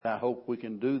I hope we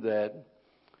can do that.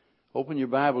 Open your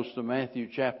Bibles to Matthew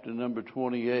chapter number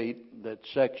 28, that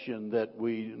section that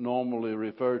we normally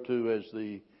refer to as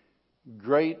the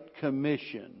Great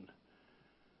Commission.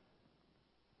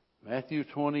 Matthew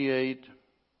 28.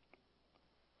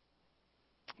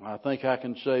 I think I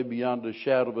can say beyond a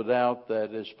shadow of a doubt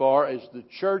that as far as the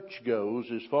church goes,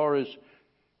 as far as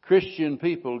Christian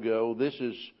people go, this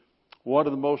is one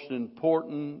of the most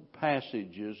important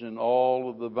passages in all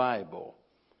of the Bible.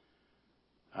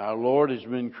 Our Lord has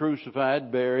been crucified,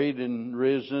 buried, and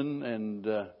risen,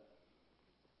 and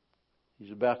He's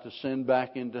about to ascend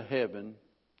back into heaven.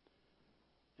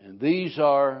 And these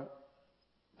are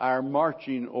our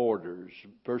marching orders.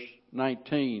 Verse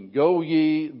 19, Go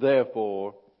ye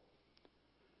therefore,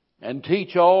 and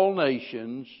teach all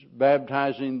nations,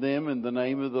 baptizing them in the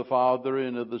name of the Father,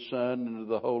 and of the Son, and of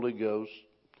the Holy Ghost,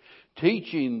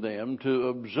 teaching them to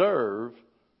observe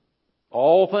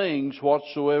all things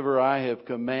whatsoever I have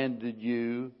commanded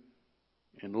you.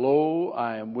 And lo,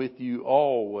 I am with you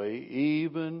always,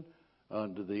 even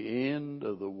unto the end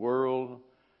of the world.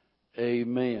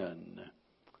 Amen.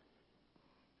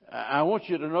 I want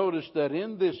you to notice that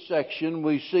in this section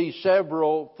we see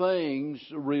several things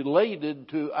related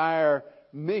to our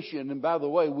mission. And by the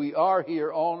way, we are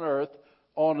here on earth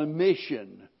on a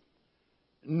mission.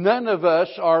 None of us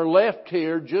are left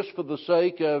here just for the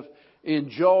sake of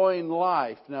enjoying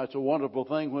life. Now, it's a wonderful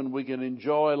thing when we can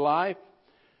enjoy life.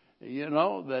 You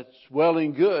know, that's well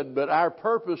and good. But our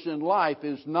purpose in life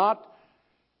is not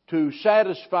to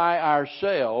satisfy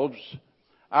ourselves.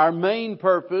 Our main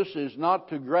purpose is not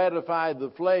to gratify the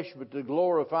flesh, but to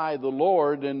glorify the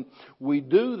Lord. And we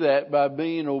do that by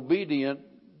being obedient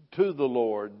to the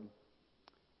Lord.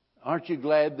 Aren't you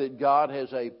glad that God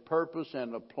has a purpose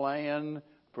and a plan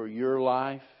for your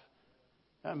life?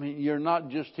 I mean, you're not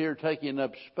just here taking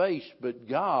up space, but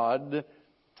God,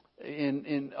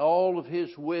 in all of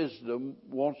His wisdom,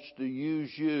 wants to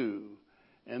use you.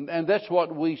 And that's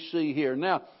what we see here.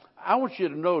 Now, I want you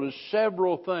to notice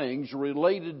several things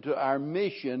related to our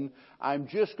mission. I'm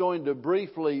just going to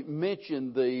briefly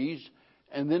mention these,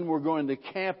 and then we're going to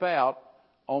camp out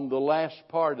on the last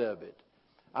part of it.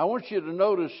 I want you to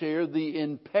notice here the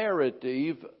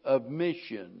imperative of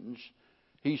missions.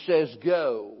 He says,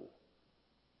 go.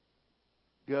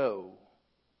 Go.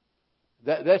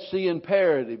 That's the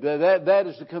imperative. That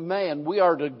is the command. We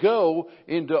are to go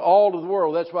into all of the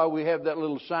world. That's why we have that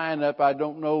little sign up. I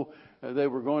don't know, they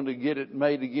were going to get it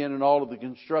made again in all of the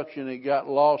construction. It got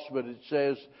lost, but it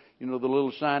says, you know, the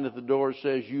little sign at the door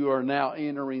says, you are now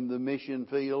entering the mission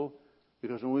field.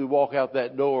 Because when we walk out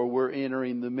that door, we're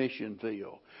entering the mission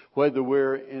field. Whether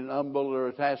we're in Humble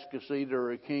or Atascocita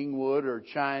or Kingwood or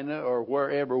China or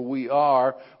wherever we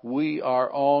are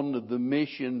on the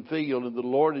mission field. And the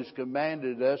Lord has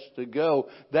commanded us to go.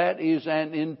 That is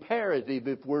an imperative.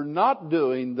 If we're not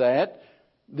doing that,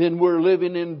 then we're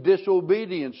living in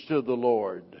disobedience to the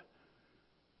Lord.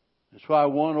 That's why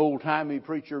one old-timey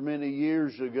preacher many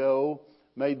years ago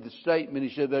made the statement.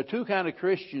 He said, there are two kind of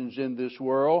Christians in this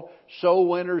world, soul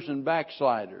winners and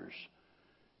backsliders.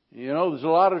 You know, there's a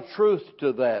lot of truth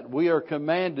to that. We are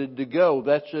commanded to go.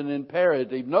 That's an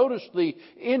imperative. Notice the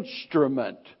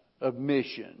instrument of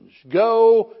missions.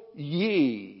 Go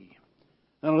ye.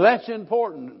 Now that's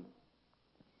important.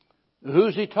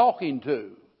 Who's He talking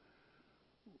to?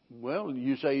 Well,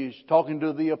 you say He's talking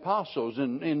to the apostles,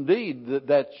 and indeed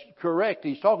that's correct.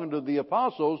 He's talking to the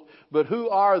apostles, but who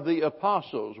are the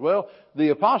apostles? Well,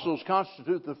 the apostles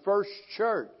constitute the first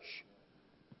church.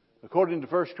 According to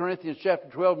 1 Corinthians chapter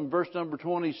 12 and verse number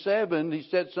 27, He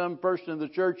set some first in the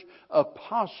church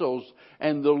apostles,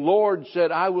 and the Lord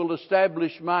said, I will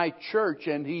establish my church.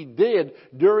 And He did.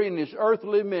 During His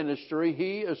earthly ministry,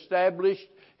 He established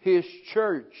His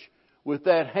church. With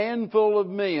that handful of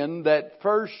men, that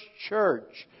first church.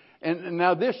 And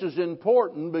now this is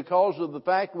important because of the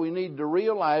fact we need to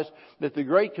realize that the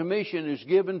Great Commission is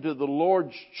given to the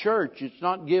Lord's church. It's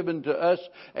not given to us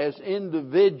as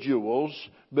individuals,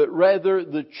 but rather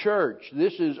the church.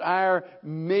 This is our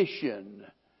mission.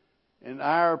 And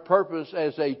our purpose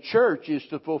as a church is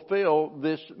to fulfill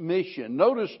this mission.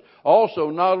 Notice also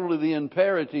not only the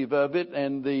imperative of it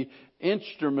and the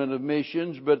instrument of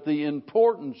missions, but the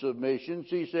importance of missions.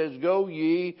 He says, go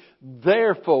ye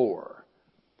therefore.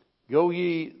 Go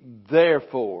ye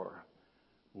therefore.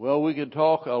 Well, we could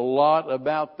talk a lot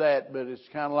about that, but it's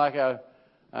kind of like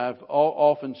I've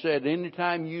often said,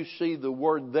 anytime you see the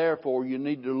word therefore, you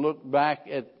need to look back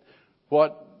at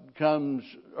what comes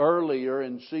earlier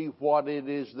and see what it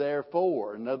is there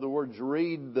for. In other words,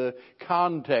 read the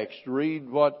context, read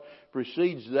what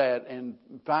precedes that, and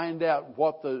find out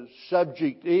what the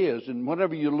subject is. And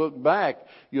whenever you look back,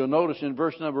 you'll notice in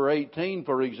verse number 18,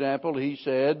 for example, he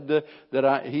said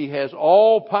that he has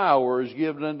all power is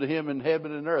given unto him in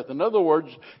heaven and earth. In other words,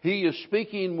 he is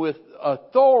speaking with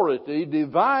authority,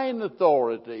 divine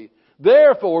authority.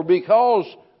 Therefore, because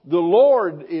the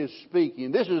Lord is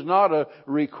speaking, this is not a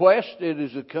request, it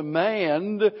is a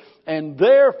command, and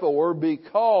therefore,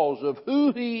 because of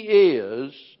who He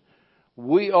is,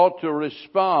 we ought to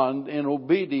respond in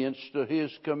obedience to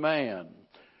His command.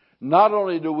 Not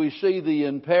only do we see the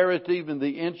imperative and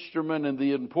the instrument and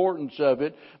the importance of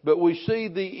it, but we see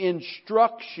the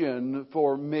instruction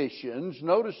for missions.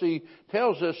 Notice He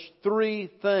tells us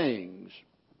three things.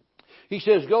 He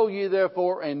says, "Go ye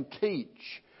therefore and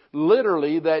teach."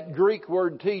 Literally, that Greek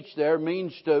word teach there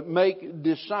means to make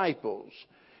disciples.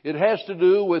 It has to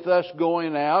do with us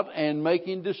going out and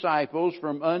making disciples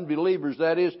from unbelievers.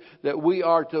 That is, that we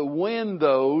are to win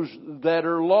those that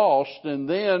are lost. And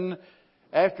then,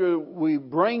 after we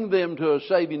bring them to a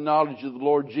saving knowledge of the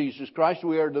Lord Jesus Christ,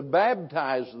 we are to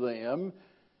baptize them.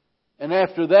 And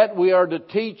after that, we are to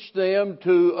teach them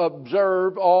to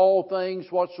observe all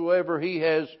things whatsoever He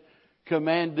has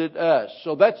commanded us.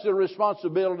 So that's the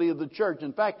responsibility of the church.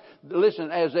 In fact, listen,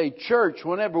 as a church,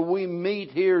 whenever we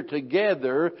meet here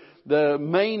together, the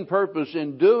main purpose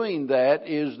in doing that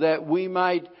is that we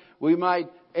might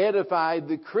edify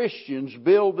the Christians,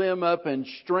 build them up and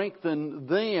strengthen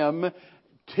them,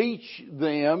 teach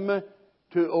them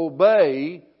to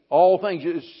obey all things.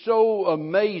 It's so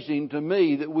amazing to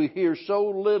me that we hear so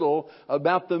little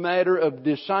about the matter of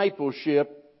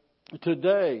discipleship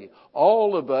today.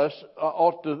 All of us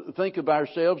ought to think of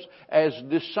ourselves as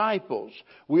disciples.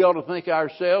 We ought to think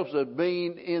ourselves of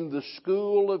being in the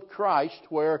school of Christ,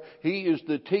 where He is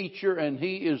the teacher and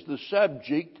He is the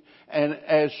subject. And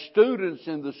as students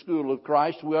in the school of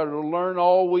Christ, we ought to learn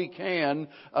all we can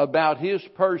about His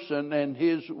person and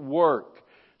His work.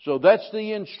 So that's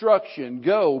the instruction.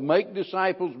 Go, make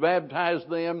disciples, baptize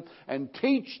them, and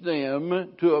teach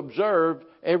them to observe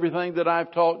everything that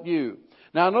I've taught you.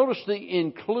 Now notice the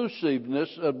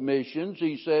inclusiveness of missions.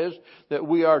 He says that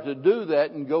we are to do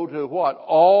that and go to what?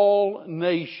 All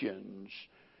nations.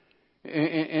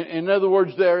 In other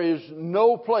words, there is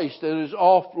no place that is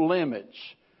off limits.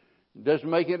 It doesn't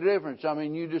make any difference. I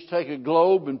mean, you just take a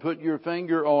globe and put your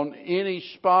finger on any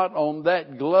spot on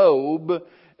that globe,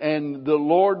 and the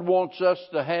Lord wants us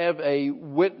to have a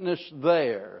witness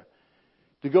there.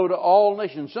 To go to all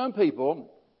nations. Some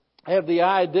people have the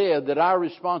idea that our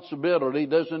responsibility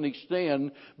doesn't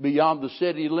extend beyond the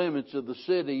city limits of the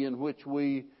city in which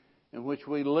we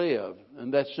live.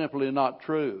 And that's simply not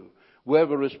true. We have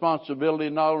a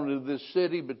responsibility not only to this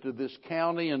city, but to this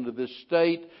county and to this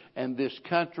state and this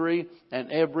country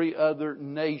and every other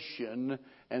nation.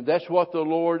 And that's what the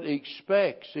Lord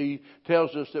expects. He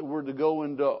tells us that we're to go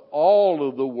into all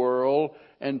of the world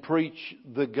and preach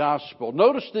the gospel.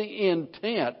 Notice the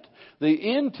intent.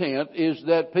 The intent is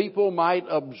that people might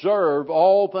observe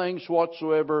all things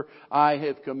whatsoever I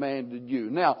have commanded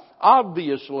you. Now,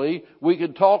 obviously, we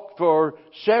could talk for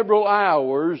several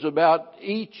hours about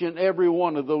each and every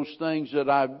one of those things that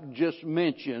I've just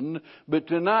mentioned. But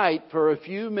tonight, for a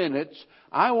few minutes,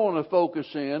 I want to focus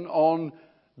in on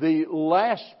the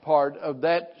last part of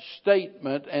that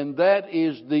statement, and that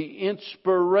is the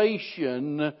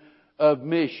inspiration of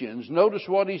missions. Notice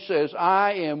what he says,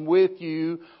 "I am with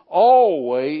you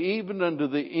always, even unto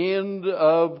the end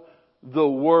of the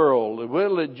world."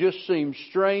 Well, it just seems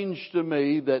strange to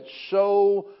me that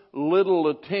so little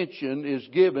attention is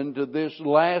given to this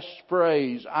last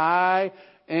phrase, "I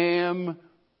am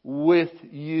with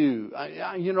you."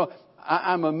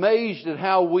 I'm amazed at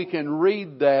how we can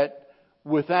read that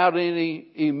without any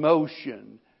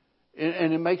emotion.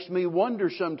 And it makes me wonder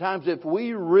sometimes if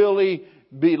we really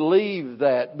believe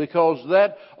that, because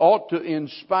that ought to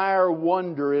inspire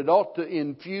wonder. It ought to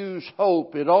infuse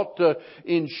hope. It ought to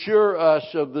ensure us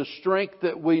of the strength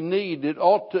that we need. It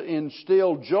ought to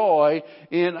instill joy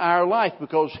in our life,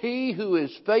 because He who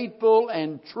is faithful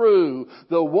and true,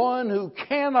 the one who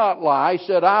cannot lie,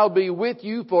 said, "I'll be with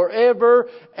you forever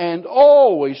and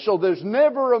always." So there's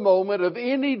never a moment of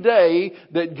any day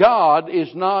that God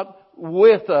is not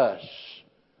with us.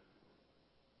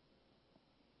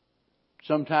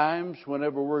 Sometimes,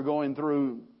 whenever we're going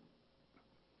through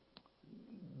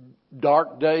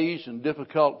dark days and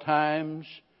difficult times,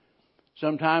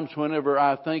 sometimes whenever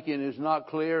our thinking is not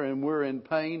clear and we're in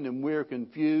pain and we're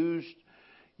confused,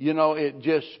 it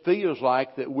just feels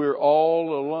like that we're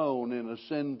all alone in a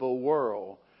sinful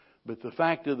world. But the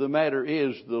fact of the matter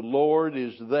is, the Lord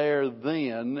is there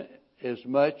then as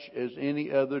much as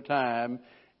any other time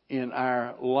in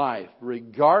our life.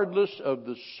 Regardless of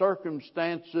the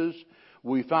circumstances,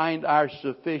 we find our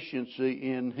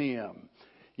sufficiency in Him.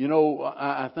 You know,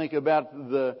 I think about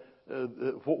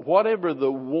whatever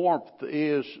the warmth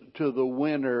is to the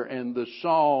winter and the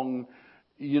song,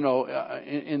 you know,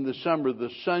 in the summer, the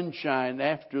sunshine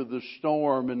after the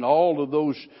storm and all of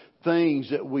those things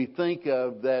that we think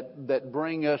of that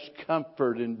bring us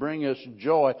comfort and bring us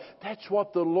joy. That's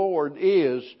what the Lord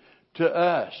is to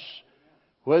us.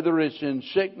 Whether it's in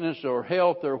sickness or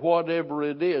health or whatever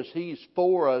it is, He's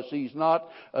for us. He's not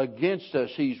against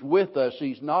us. He's with us.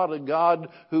 He's not a God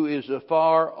who is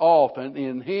afar off. And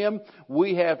in Him,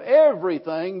 we have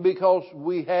everything because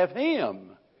we have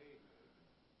Him.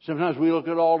 Sometimes we look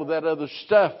at all of that other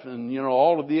stuff and, you know,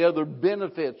 all of the other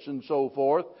benefits and so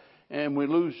forth, and we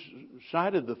lose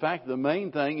sight of the fact the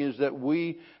main thing is that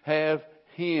we have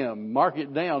Him. Mark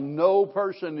it down. No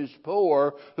person is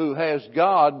poor who has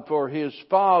God for his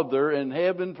Father and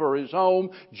heaven for his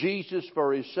home, Jesus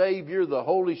for his Savior, the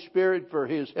Holy Spirit for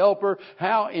his helper.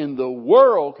 How in the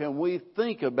world can we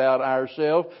think about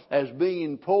ourselves as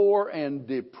being poor and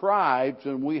deprived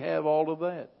when we have all of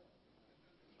that?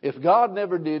 If God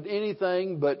never did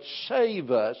anything but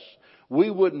save us, we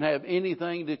wouldn't have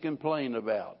anything to complain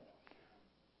about.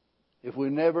 If we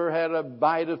never had a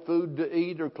bite of food to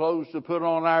eat or clothes to put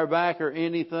on our back or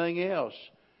anything else.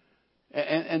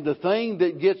 And the thing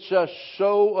that gets us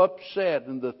so upset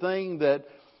and the thing that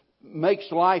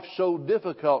makes life so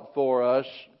difficult for us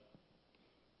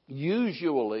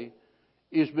usually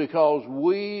is because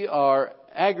we are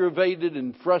aggravated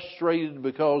and frustrated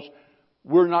because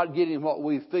we're not getting what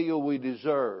we feel we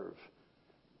deserve.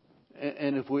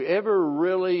 And if we ever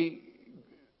really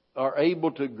are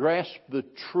able to grasp the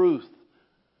truth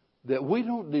that we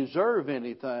don't deserve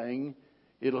anything,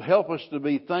 it'll help us to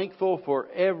be thankful for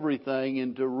everything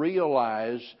and to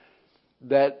realize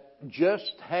that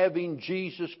just having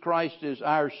Jesus Christ as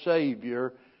our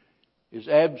Savior is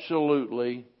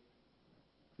absolutely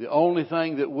the only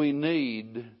thing that we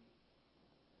need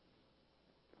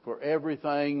for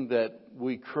everything that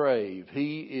we crave.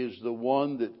 He is the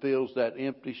one that fills that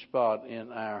empty spot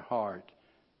in our heart.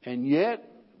 And yet,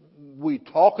 we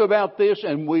talk about this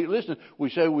and we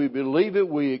say we believe it,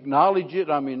 we acknowledge it.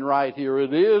 I mean, right here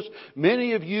it is.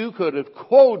 Many of you could have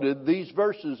quoted these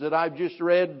verses that I've just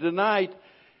read tonight,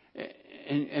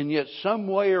 and yet some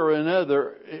way or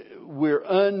another we're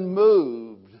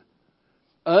unmoved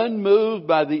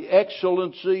by the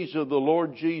excellencies of the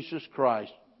Lord Jesus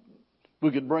Christ.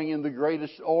 We could bring in the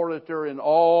greatest orator in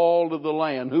all of the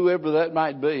land, whoever that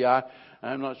might be.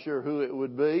 I'm not sure who it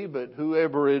would be, but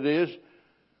whoever it is,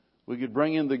 we could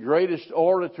bring in the greatest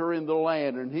orator in the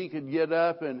land, and he could get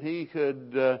up and he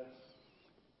could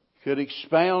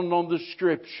expound on the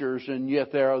Scriptures, and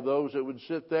yet there are those that would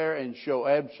sit there and show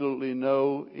absolutely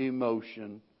no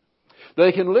emotion.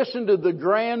 They can listen to the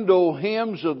grand old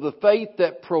hymns of the faith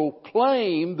that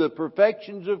proclaim the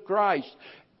perfections of Christ,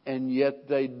 and yet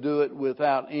they do it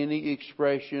without any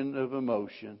expression of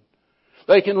emotion.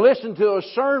 They can listen to a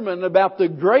sermon about the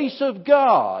grace of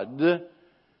God,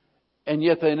 and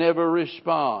yet they never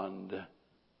respond.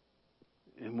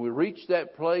 And we reach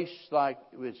that place like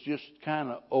it's just kind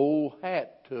of old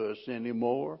hat to us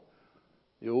anymore.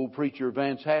 The old preacher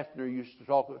Vance Hafner used to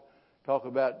talk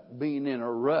about being in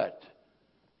a rut.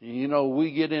 And you know,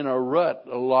 we get in a rut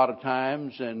a lot of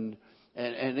times, and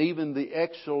even the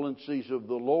excellencies of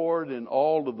the Lord and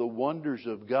all of the wonders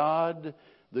of God,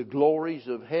 the glories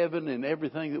of heaven and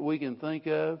everything that we can think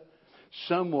of,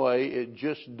 some way it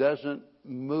just doesn't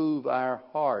move our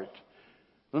heart.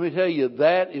 Let me tell you,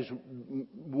 that is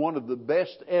one of the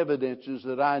best evidences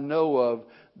that I know of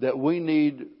that we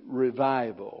need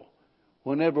revival.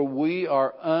 Whenever we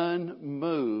are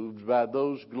unmoved by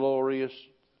those glorious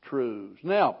truths.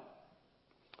 Now,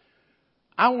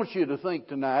 I want you to think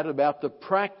tonight about the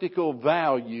practical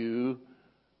value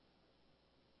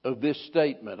of this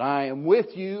statement. I am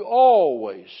with you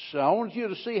always. I want you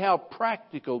to see how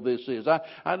practical this is.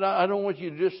 I don't want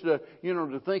you just to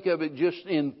think of it just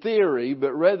in theory,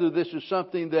 but rather this is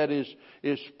something that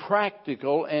is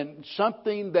practical and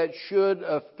something that should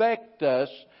affect us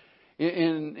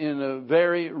in a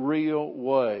very real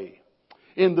way.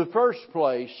 In the first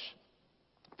place,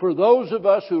 for those of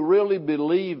us who really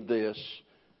believe this,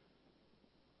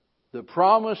 the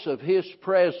promise of His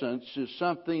presence is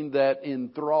something that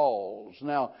enthralls.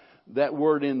 Now, that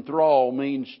word enthrall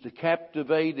means to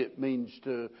captivate. It means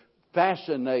to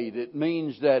fascinate. It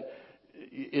means that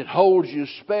it holds you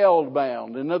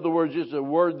spellbound. In other words, it's a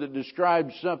word that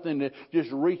describes something that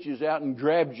just reaches out and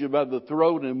grabs you by the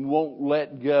throat and won't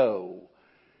let go.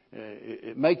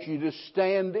 It makes you just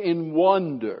stand in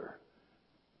wonder.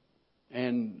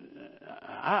 And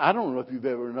I don't know if you've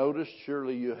ever noticed,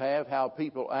 surely you have, how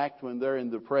people act when they're in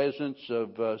the presence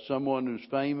of someone who's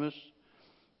famous.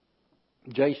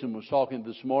 Jason was talking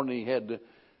this morning. He had to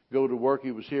go to work.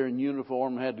 He was here in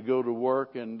uniform, had to go to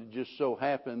work, and it just so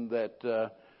happened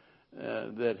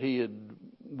that he had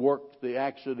worked the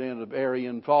accident of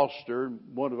Arian Foster,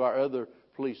 one of our other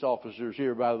police officers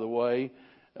here, by the way.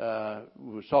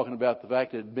 Was talking about the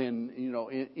fact that it had been,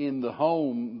 in the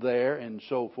home there and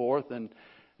so forth. And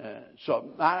so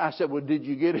I said, well, did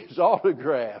you get his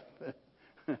autograph?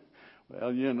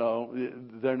 Well,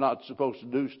 they're not supposed to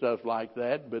do stuff like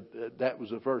that, but that was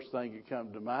the first thing that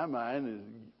come to my mind,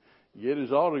 is get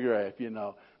his autograph,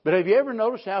 But have you ever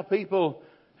noticed how people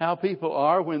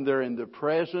are when they're in the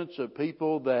presence of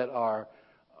people that are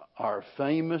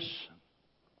famous?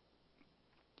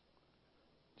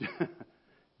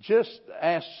 Just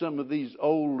ask some of these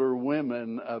older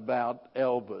women about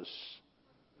Elvis.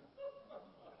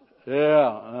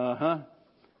 Yeah,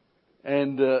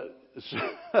 And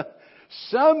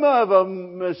some of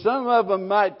them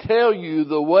might tell you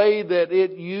the way that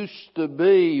it used to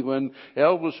be when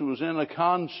Elvis was in a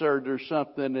concert or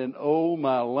something, and oh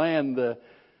my land,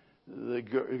 the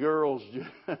girls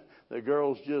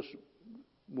just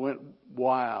went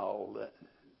wild.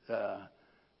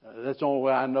 That's the only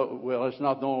way I know. Well, it's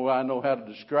not the only way I know how to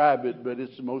describe it, but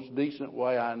it's the most decent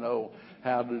way I know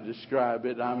how to describe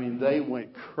it. I mean, they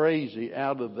went crazy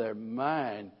out of their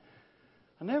mind.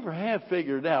 I never have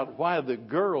figured out why the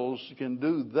girls can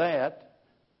do that.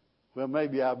 Well,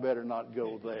 maybe I better not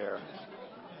go there.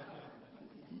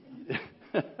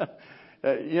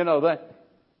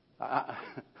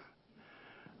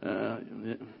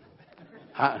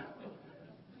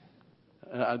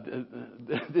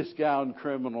 This guy on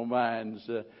Criminal Minds,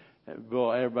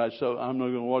 boy, everybody. So I'm not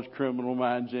going to watch Criminal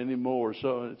Minds anymore.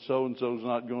 So and so's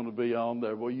not going to be on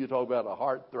there. Well, you talk about a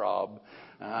heartthrob.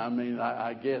 I mean,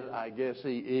 I guess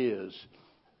he is.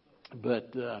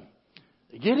 But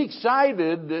get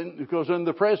excited because in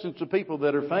the presence of people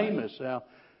that are famous. Now,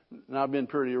 I've been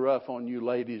pretty rough on you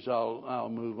ladies. I'll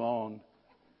move on.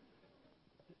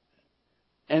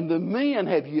 And the men,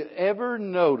 have you ever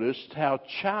noticed how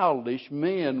childish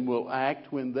men will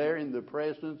act when they're in the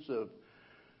presence of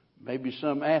maybe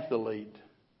some athlete?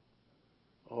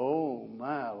 Oh,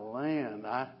 my land.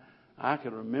 I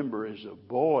can remember as a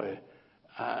boy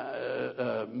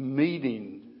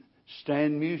meeting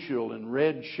Stan Musial and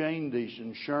Red Shandies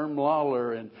and Sherm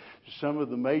Lawler and some of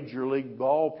the major league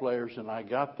ball players, and I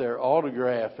got their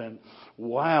autograph, and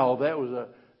wow, that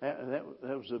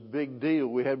was a big deal.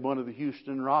 We had one of the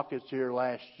Houston Rockets here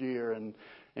last year, and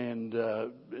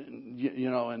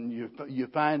you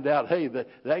find out, hey,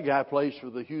 that guy plays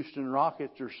for the Houston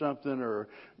Rockets or something, or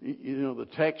the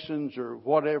Texans or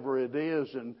whatever it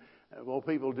is, and well,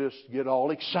 people just get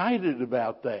all excited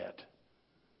about that.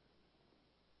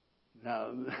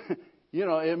 Now,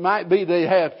 it might be they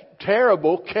have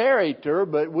terrible character,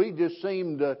 but we just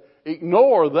seem to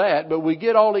ignore that. But we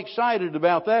get all excited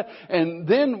about that. And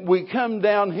then we come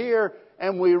down here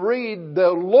and we read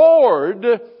the Lord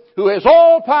who has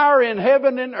all power in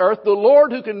heaven and earth, the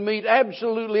Lord who can meet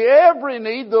absolutely every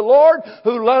need, the Lord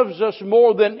who loves us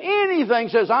more than anything,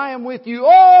 says, I am with you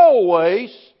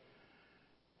always.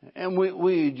 And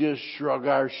we just shrug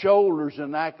our shoulders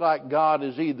and act like God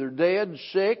is either dead,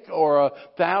 sick, or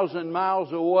 1,000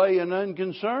 miles away and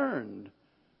unconcerned.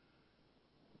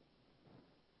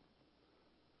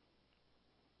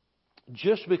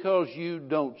 Just because you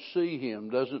don't see Him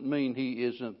doesn't mean He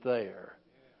isn't there.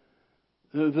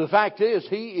 The fact is,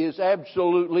 He is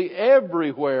absolutely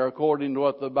everywhere according to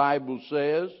what the Bible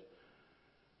says.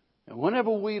 And whenever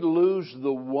we lose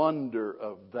the wonder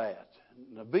of that,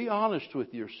 now be honest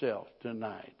with yourself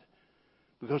tonight.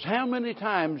 Because how many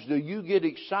times do you get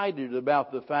excited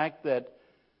about the fact that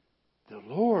the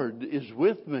Lord is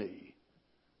with me?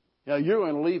 Now, you're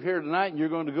going to leave here tonight and you're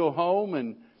going to go home,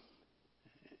 and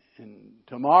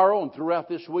tomorrow and throughout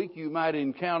this week you might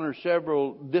encounter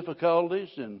several difficulties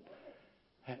and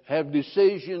have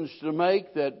decisions to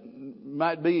make that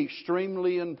might be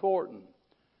extremely important.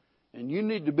 And you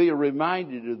need to be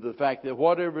reminded of the fact that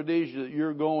whatever it is that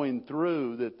you're going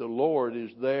through, that the Lord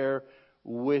is there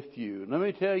with you. Let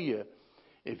me tell you,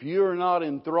 if you're not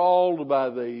enthralled by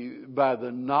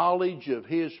the knowledge of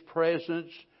His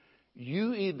presence,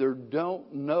 you either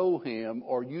don't know Him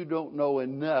or you don't know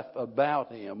enough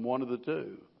about Him, one of the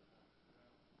two.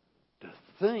 To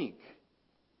think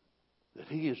that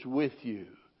He is with you.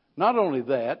 Not only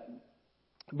that,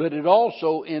 but it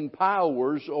also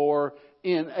empowers or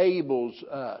enables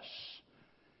us.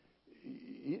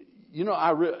 You know,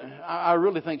 I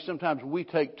really think sometimes we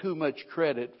take too much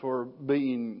credit for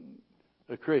being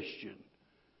a Christian.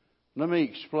 Let me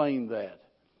explain that.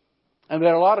 And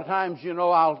that a lot of times, you know,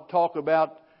 I'll talk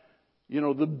about, you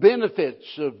know, the benefits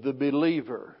of the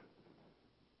believer.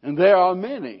 And there are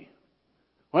many.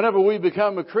 Whenever we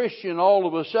become a Christian, all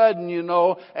of a sudden, you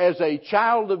know, as a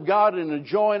child of God and a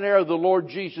joint heir of the Lord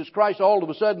Jesus Christ, all of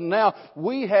a sudden now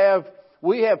we have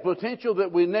potential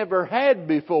that we never had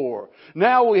before.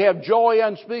 Now we have joy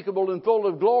unspeakable and full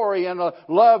of glory, and a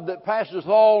love that passeth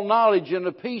all knowledge, and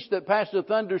a peace that passeth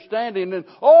understanding, and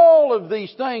all of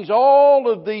these things,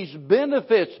 all of these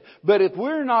benefits. But if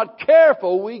we're not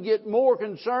careful, we get more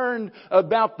concerned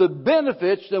about the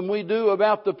benefits than we do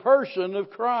about the person of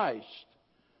Christ.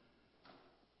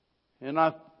 And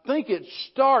I think it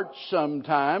starts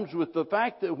sometimes with the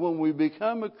fact that when we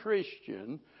become a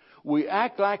Christian, we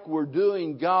act like we're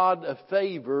doing God a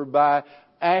favor by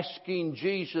asking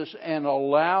Jesus and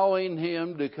allowing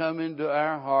Him to come into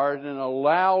our heart and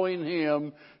allowing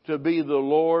Him to be the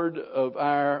Lord of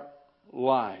our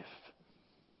life.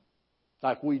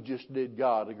 Like we just did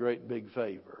God a great big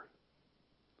favor.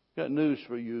 Got news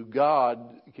for you. God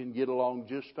can get along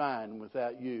just fine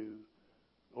without you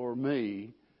or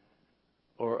me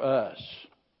or us.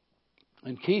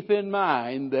 And keep in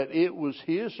mind that it was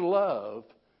His love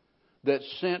that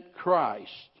sent Christ.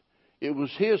 It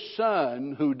was His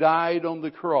Son who died on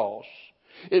the cross.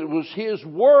 It was His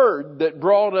Word that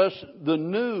brought us the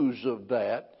news of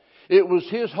that. It was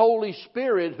His Holy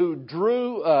Spirit who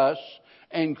drew us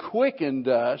and quickened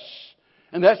us.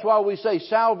 And that's why we say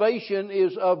salvation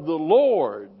is of the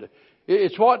Lord.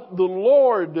 It's what the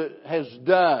Lord has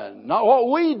done, not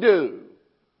what we do.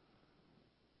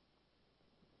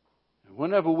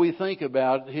 Whenever we think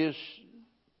about His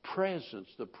presence,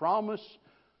 the promise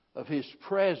of His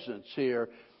presence here,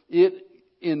 it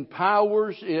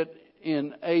empowers, it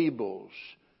enables.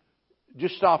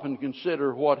 Just stop and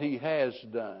consider what He has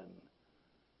done.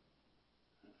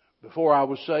 Before I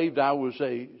was saved,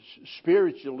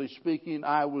 spiritually speaking,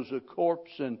 I was a corpse,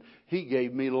 and He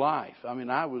gave me life. I mean,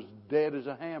 I was dead as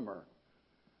a hammer.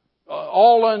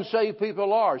 All unsaved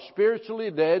people are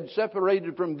spiritually dead,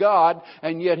 separated from God,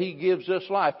 and yet He gives us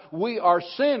life. We are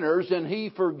sinners and He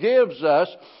forgives us.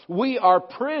 We are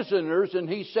prisoners and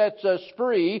He sets us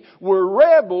free. We're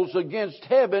rebels against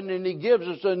heaven and He gives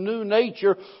us a new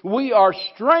nature. We are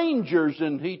strangers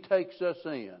and He takes us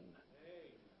in.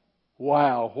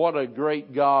 Wow, what a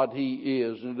great God He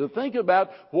is. And to think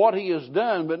about what He has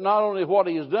done, but not only what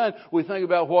He has done, we think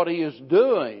about what He is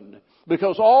doing.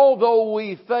 Because although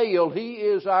we fail, He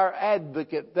is our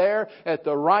advocate there at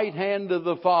the right hand of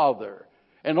the Father.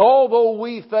 And although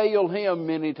we fail Him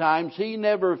many times, He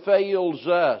never fails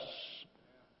us.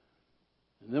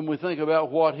 And then we think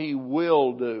about what He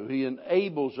will do. He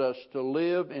enables us to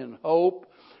live in hope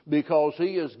because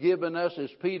He has given us, as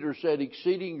Peter said,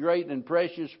 exceeding great and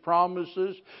precious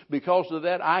promises. Because of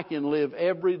that, I can live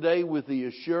every day with the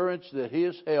assurance that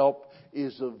His help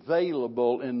is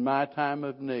available in my time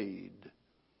of need.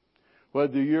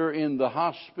 Whether you're in the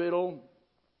hospital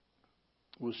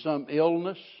with some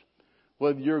illness,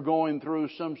 whether you're going through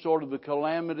some sort of a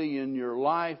calamity in your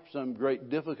life, some great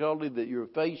difficulty that you're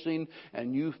facing,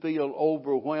 and you feel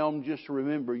overwhelmed, just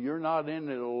remember, you're not in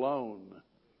it alone.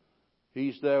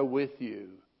 He's there with you.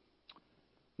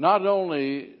 Not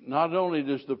only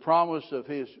does the promise of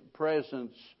His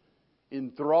presence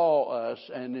enthrall us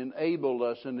and enable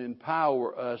us and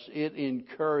empower us, it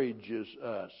encourages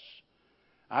us.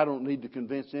 I don't need to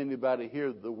convince anybody here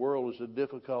that the world is a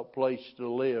difficult place to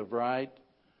live, right?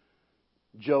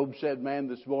 Job said, man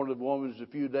that's born of woman is a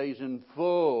few days and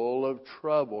full of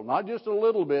trouble. Not just a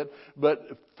little bit, but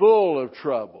full of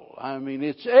trouble. I mean,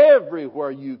 it's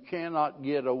everywhere. You cannot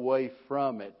get away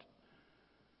from it.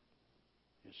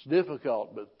 It's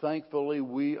difficult, but thankfully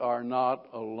we are not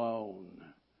alone.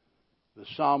 The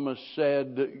psalmist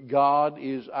said, God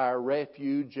is our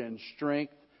refuge and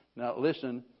strength. Now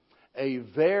listen, a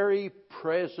very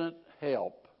present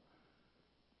help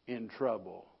in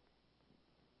trouble.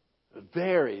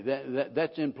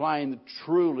 That's implying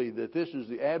truly that this is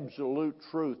the absolute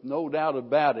truth, no doubt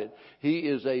about it. He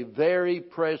is a very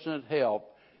present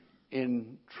help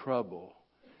in trouble.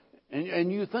 And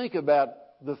you think about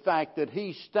the fact that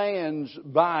He stands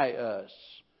by us.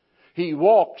 He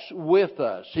walks with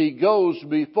us. He goes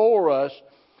before us.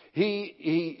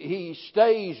 He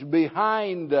stays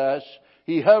behind us.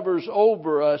 He hovers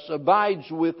over us, abides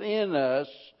within us,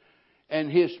 and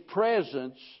His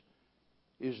presence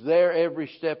is there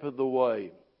every step of the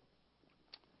way.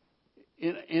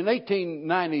 In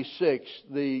 1896,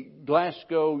 the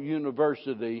Glasgow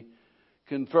University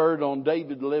conferred on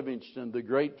David Livingstone, the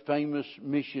great famous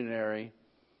missionary,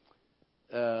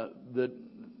 the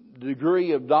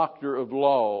degree of Doctor of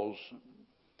Laws.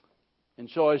 And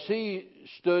so as he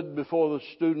stood before the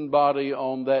student body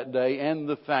on that day and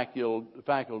the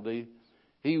faculty,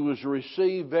 he was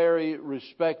received very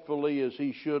respectfully as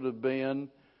he should have been,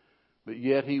 but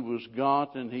yet he was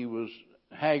gaunt and he was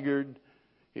haggard.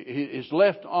 His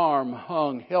left arm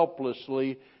hung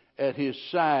helplessly at his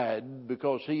side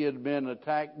because he had been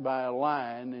attacked by a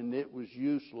lion and it was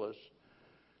useless.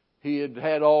 He had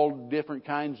had all different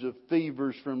kinds of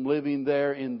fevers from living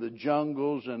there in the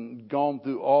jungles and gone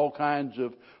through all kinds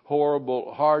of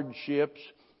horrible hardships.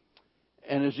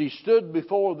 And as he stood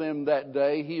before them that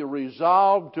day, he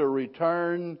resolved to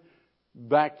return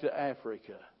back to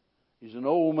Africa. He's an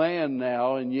old man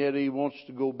now, and yet he wants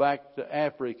to go back to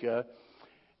Africa.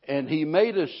 And he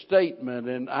made a statement,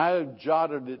 and I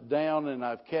jotted it down, and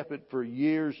I've kept it for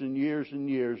years and years and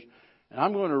years. And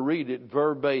I'm going to read it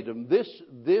verbatim. This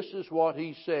is what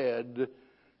he said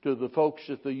to the folks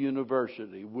at the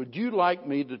university. Would you like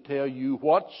me to tell you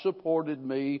what supported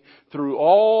me through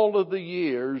all of the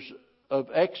years of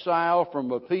exile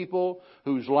from a people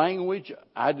whose language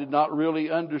I did not really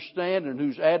understand and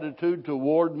whose attitude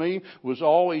toward me was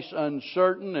always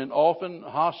uncertain and often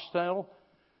hostile?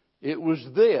 It was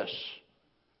this: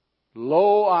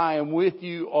 Lo, I am with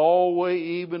you always,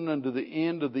 even unto the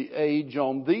end of the age.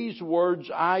 On these words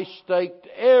I staked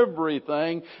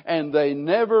everything, and they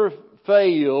never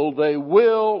fail. They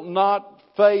will not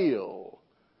fail.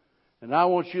 And I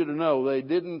want you to know they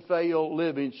didn't fail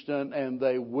Livingstone, and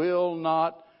they will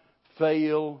not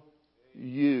fail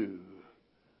you.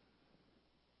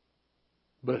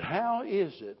 But how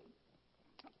is it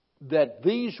that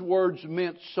these words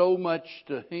meant so much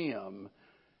to him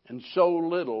and so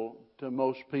little to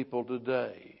most people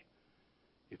today?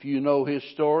 If you know his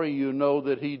story, you know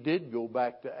that he did go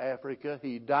back to Africa.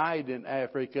 He died in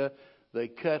Africa. They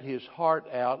cut his heart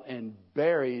out and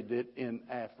buried it in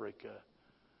Africa.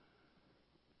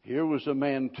 Here was a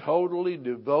man totally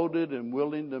devoted and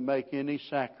willing to make any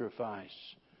sacrifice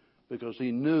because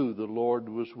he knew the Lord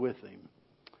was with him.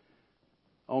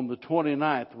 On the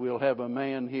 29th, we'll have a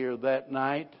man here that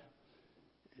night,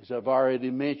 as I've already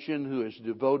mentioned, who has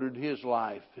devoted his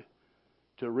life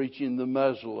to reaching the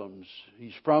Muslims.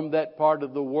 He's from that part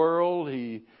of the world.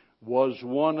 He was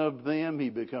one of them.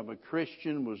 He became a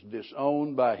Christian, was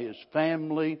disowned by his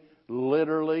family,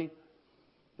 literally.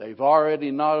 They've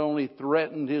already not only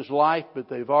threatened his life, but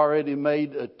they've already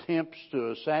made attempts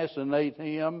to assassinate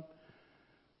him.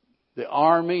 The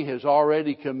army has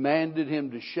already commanded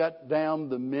him to shut down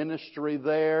the ministry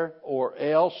there or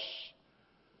else.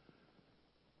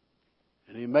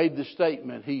 And he made the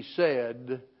statement, he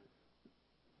said,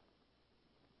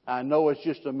 I know it's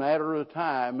just a matter of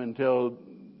time until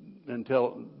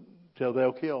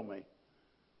they'll kill me.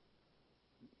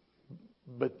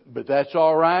 But that's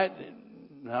all right.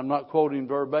 I'm not quoting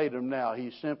verbatim now.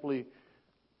 He's simply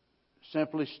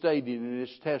stating in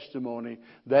his testimony,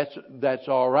 that's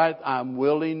all right. I'm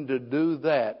willing to do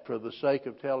that for the sake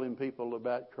of telling people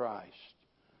about Christ.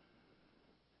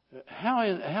 How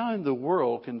in the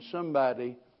world can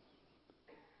somebody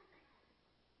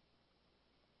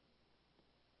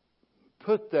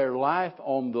put their life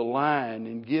on the line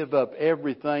and give up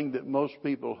everything that most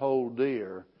people hold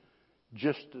dear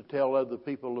just to tell other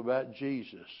people about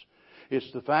Jesus? It's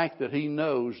the fact that he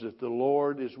knows that the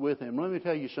Lord is with him. Let me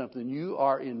tell you something. You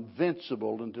are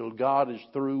invincible until God is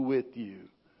through with you.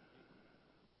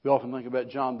 We often think about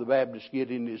John the Baptist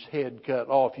getting his head cut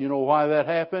off. You know why that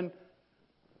happened?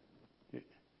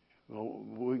 Well,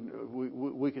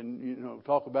 we can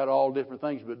talk about all different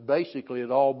things, but basically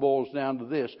it all boils down to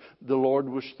this. The Lord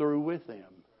was through with him,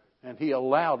 and he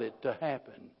allowed it to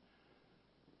happen.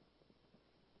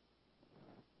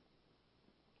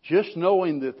 Just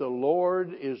knowing that the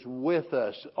Lord is with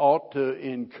us ought to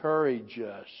encourage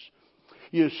us.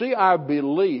 You see, our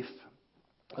belief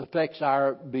affects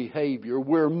our behavior.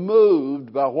 We're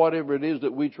moved by whatever it is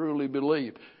that we truly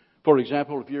believe. For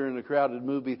example, if you're in a crowded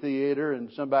movie theater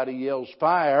and somebody yells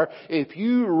fire, if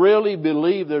you really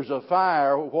believe there's a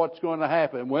fire, what's going to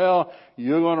happen? Well,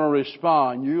 you're going to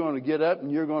respond. You're going to get up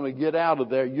and you're going to get out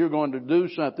of there. You're going to do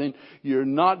something. You're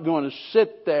not going to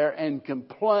sit there and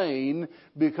complain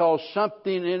because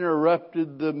something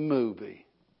interrupted the movie.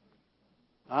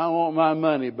 I want my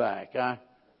money back.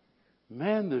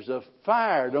 Man, there's a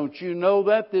fire. Don't you know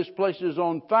that? This place is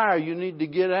on fire. You need to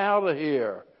get out of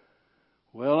here.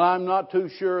 Well, I'm not too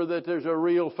sure that there's a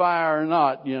real fire or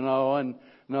not, and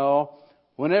no.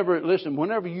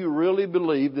 Whenever you really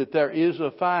believe that there is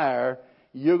a fire,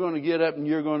 you're going to get up and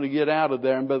you're going to get out of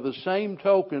there. And by the same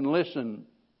token, listen,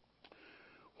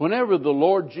 whenever the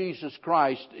Lord Jesus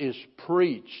Christ is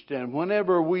preached and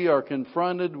whenever we are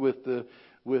confronted with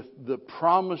the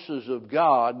promises of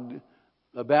God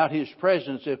about His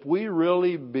presence, if we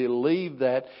really believe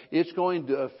that, it's going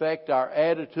to affect our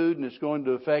attitude and it's going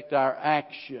to affect our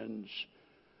actions.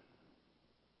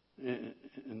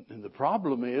 And the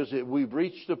problem is that we've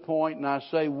reached a point, and I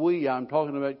say we, I'm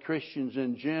talking about Christians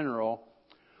in general,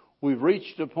 we've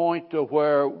reached a point to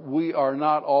where we are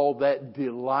not all that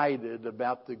delighted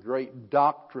about the great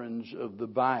doctrines of the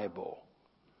Bible.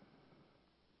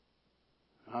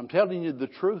 I'm telling you the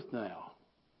truth now.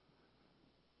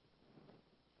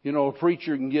 A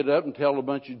preacher can get up and tell a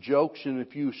bunch of jokes and a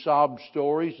few sob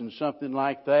stories and something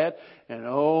like that. And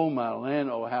oh my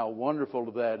land, oh how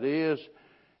wonderful that is.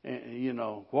 And,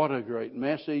 what a great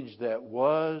message that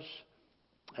was.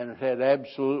 And it had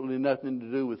absolutely nothing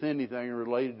to do with anything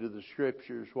related to the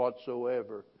Scriptures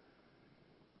whatsoever.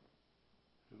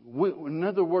 In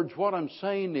other words, what I'm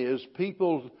saying is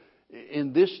people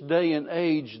in this day and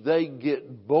age, they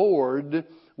get bored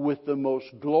with the most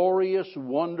glorious,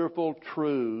 wonderful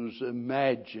truths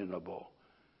imaginable.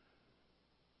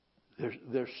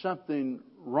 There's something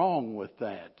wrong with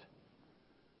that.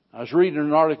 I was reading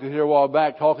an article here a while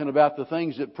back talking about the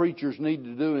things that preachers need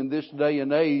to do in this day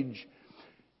and age,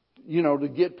 to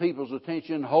get people's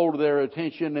attention, hold their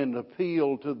attention and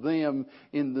appeal to them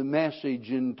in the message,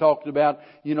 and talked about,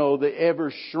 the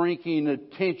ever shrinking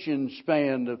attention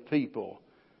span of people.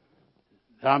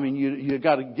 I mean, you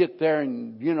got to get there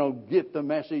and, get the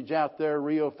message out there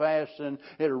real fast, and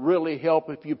it'll really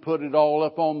help if you put it all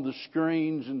up on the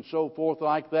screens and so forth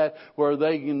like that, where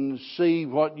they can see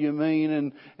what you mean,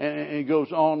 and it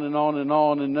goes on and on and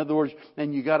on. In other words,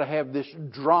 and you got to have this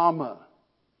drama.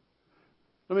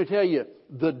 Let me tell you,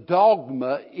 the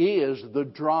dogma is the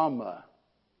drama.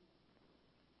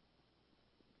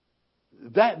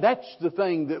 That's the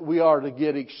thing that we are to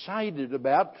get excited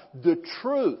about, the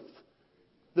truth.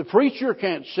 The preacher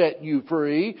can't set you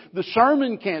free. The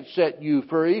sermon can't set you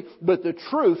free. But the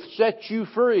truth sets you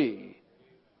free.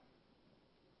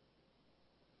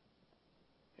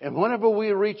 And whenever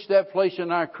we reach that place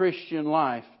in our Christian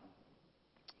life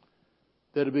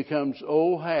that it becomes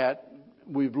old hat,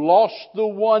 we've lost the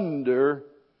wonder.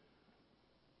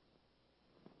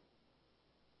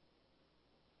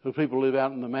 The people live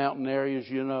out in the mountain areas,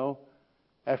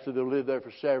 after they lived there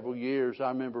for several years. I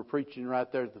remember preaching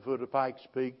right there at the foot of Pikes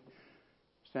Peak.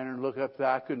 Standing and look up there,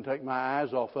 I couldn't take my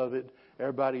eyes off of it.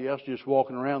 Everybody else just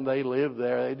walking around, they lived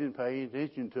there. They didn't pay any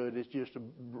attention to it. It's just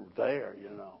there,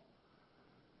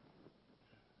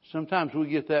 Sometimes we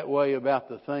get that way about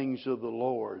the things of the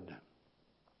Lord.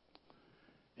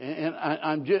 And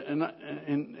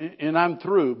I'm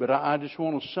through, but I just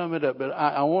want to sum it up. But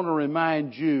I want to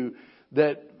remind you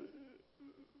that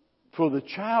for the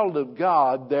child of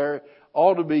God, there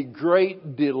ought to be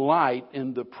great delight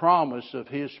in the promise of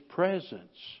His presence.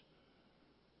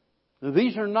 Now,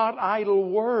 these are not idle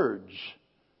words.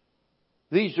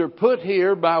 These are put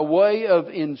here by way of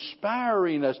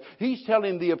inspiring us. He's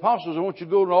telling the apostles, I want you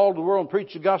to go into all the world and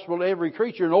preach the gospel to every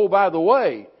creature. And oh, by the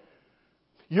way,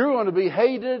 you're going to be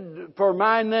hated for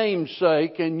my name's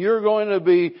sake, and you're going to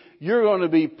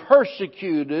be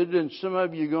persecuted, and some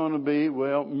of you are going to be,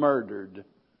 murdered.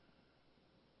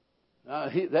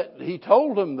 He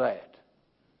told them that.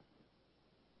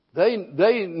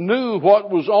 They knew what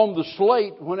was on the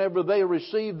slate whenever they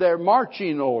received their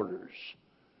marching orders.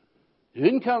 It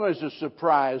didn't come as a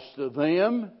surprise to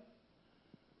them.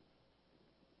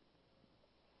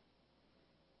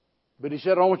 But He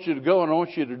said, I want you to go and I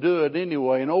want you to do it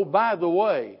anyway. And oh, by the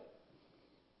way,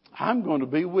 I'm going to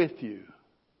be with you.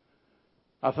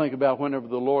 I think about whenever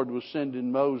the Lord was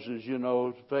sending Moses,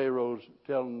 Pharaoh's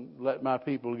telling, let my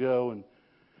people go.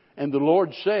 And the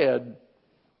Lord said,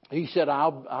 He said,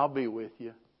 I'll be with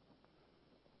you.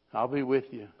 I'll be with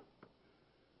you.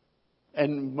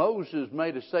 And Moses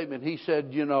made a statement. He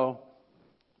said,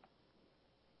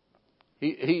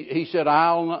 he said,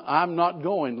 I'm not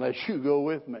going unless you go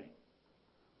with me.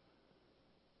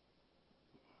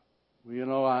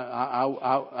 I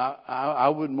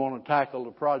wouldn't want to tackle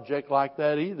a project like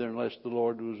that either unless the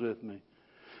Lord was with me.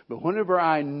 But whenever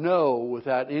I know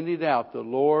without any doubt the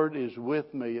Lord is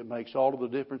with me, it makes all of the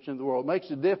difference in the world. It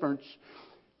makes a difference.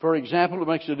 For example, it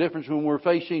makes a difference when we're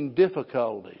facing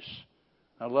difficulties.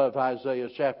 I love Isaiah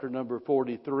chapter number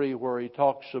 43 where he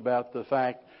talks about the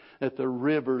fact that the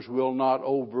rivers will not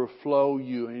overflow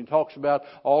you. And He talks about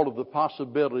all of the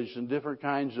possibilities and different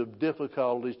kinds of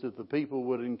difficulties that the people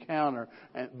would encounter.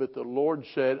 But the Lord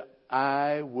said,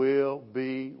 I will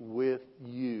be with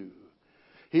you.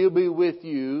 He'll be with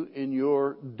you in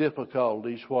your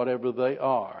difficulties, whatever they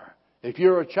are. If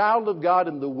you're a child of God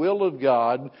in the will of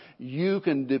God, you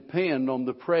can depend on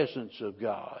the presence of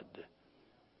God.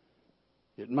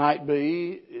 It might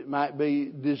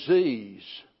be disease.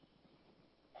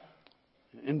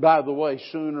 And by the way,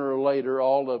 sooner or later,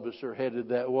 all of us are headed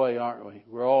that way, aren't we?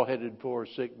 We're all headed for a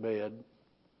sick bed.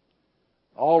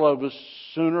 All of us,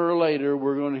 sooner or later,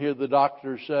 we're going to hear the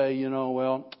doctor say,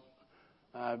 well,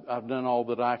 I've done all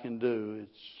that I can do.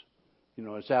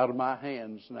 It's out of my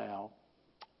hands now.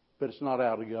 But it's not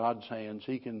out of God's hands.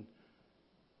 He can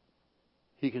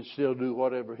still do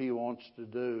whatever He wants to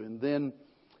do.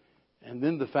 And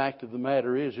then the fact of the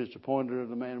matter is, it's appointed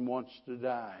that a man wants to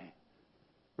die.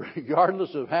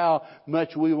 Regardless of how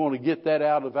much we want to get that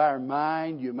out of our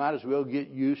mind, you might as well get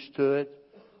used to it,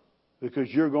 because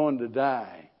you're going to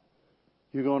die.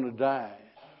 You're going to die.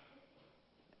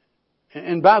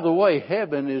 And by the way,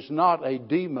 heaven is not a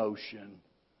demotion.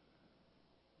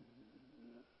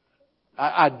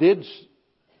 I did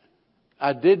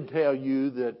tell you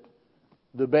that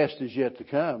the best is yet to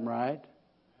come, right?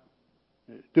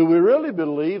 Do we really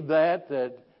believe that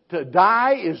to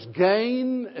die is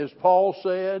gain, as Paul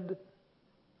said?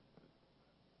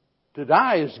 To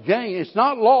die is gain. It's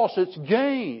not loss, it's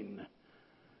gain.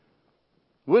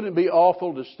 Wouldn't it be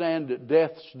awful to stand at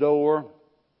death's door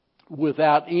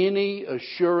without any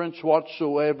assurance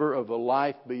whatsoever of a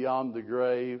life beyond the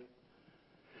grave?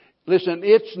 Listen,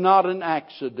 it's not an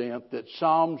accident that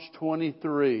Psalms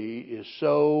 23 is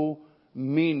so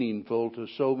meaningful to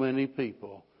so many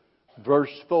people. Verse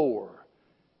 4,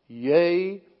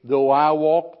 yea, though I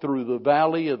walk through the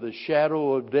valley of the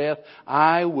shadow of death,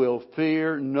 I will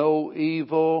fear no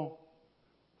evil,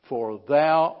 for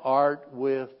Thou art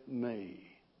with me.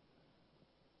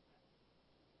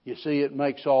 You see, it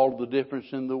makes all the difference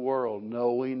in the world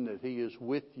knowing that He is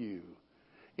with you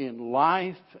in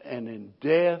life and in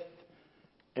death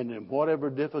and in whatever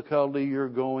difficulty you're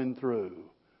going through.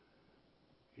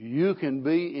 You can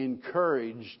be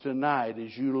encouraged tonight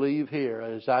as you leave here.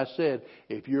 As I said,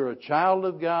 if you're a child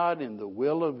of God in the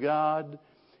will of God,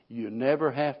 you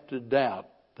never have to doubt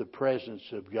the presence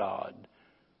of God,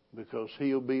 because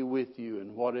He'll be with you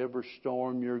in whatever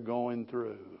storm you're going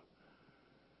through.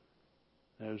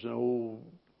 There's an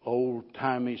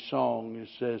old-timey song that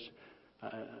says,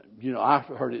 I've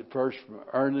heard it first from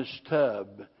Ernest Tubb.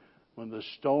 When the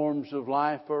storms of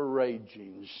life are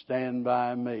raging, stand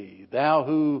by me. Thou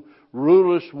who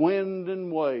rulest wind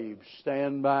and waves,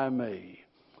 stand by me.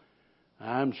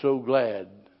 I'm so glad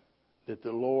that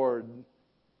the Lord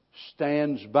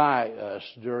stands by us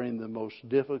during the most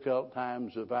difficult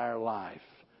times of our life.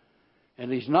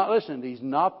 And He's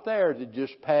not there to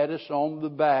just pat us on the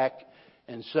back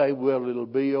and say, well, it'll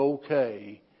be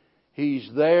okay. He's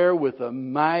there with a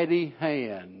mighty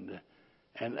hand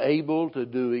and able to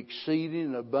do exceeding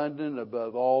and abundant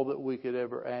above all that we could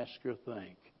ever ask or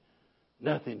think.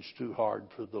 Nothing's too hard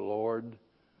for the Lord.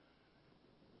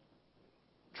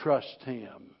 Trust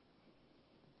Him,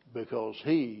 because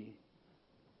He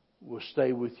will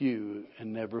stay with you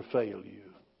and never fail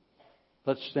you.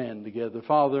 Let's stand together.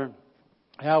 Father,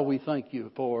 how we thank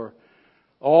You for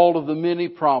all of the many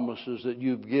promises that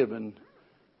You've given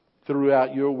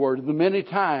throughout Your Word. The many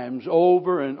times,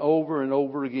 over and over and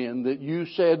over again, that You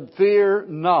said, fear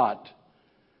not.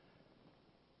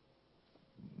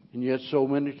 And yet so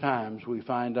many times we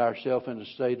find ourselves in a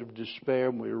state of despair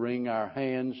and we wring our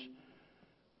hands.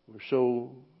 We're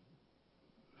so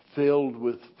filled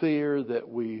with fear that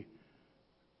we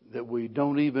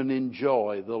don't even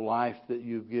enjoy the life that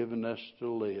You've given us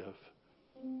to live.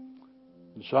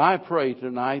 And so I pray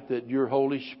tonight that Your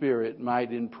Holy Spirit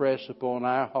might impress upon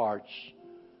our hearts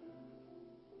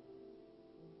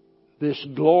this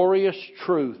glorious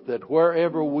truth that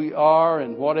wherever we are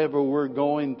and whatever we're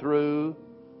going through,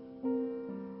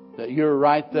 that You're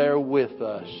right there with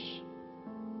us.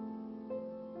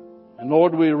 And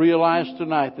Lord, we realize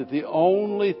tonight that the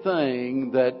only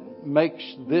thing that makes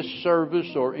this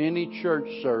service or any church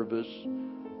service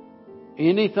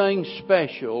anything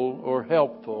special or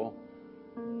helpful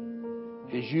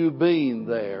is You being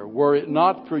there. Were it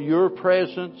not for Your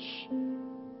presence,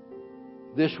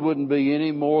 this wouldn't be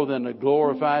any more than a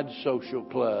glorified social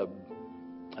club,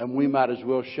 and we might as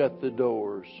well shut the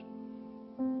doors.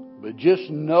 But just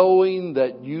knowing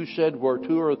that You said where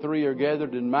 2 or 3 are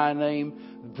gathered in My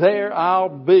name, there I'll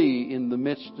be in the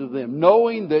midst of them.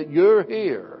 Knowing that You're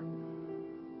here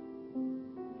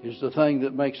is the thing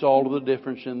that makes all of the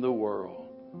difference in the world.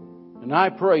 And I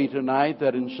pray tonight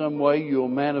that in some way you'll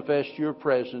manifest your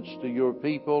presence to your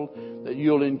people, that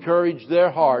you'll encourage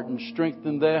their heart and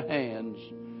strengthen their hands,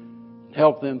 and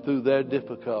help them through their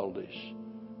difficulties.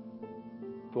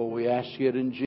 For we ask it in Jesus' name.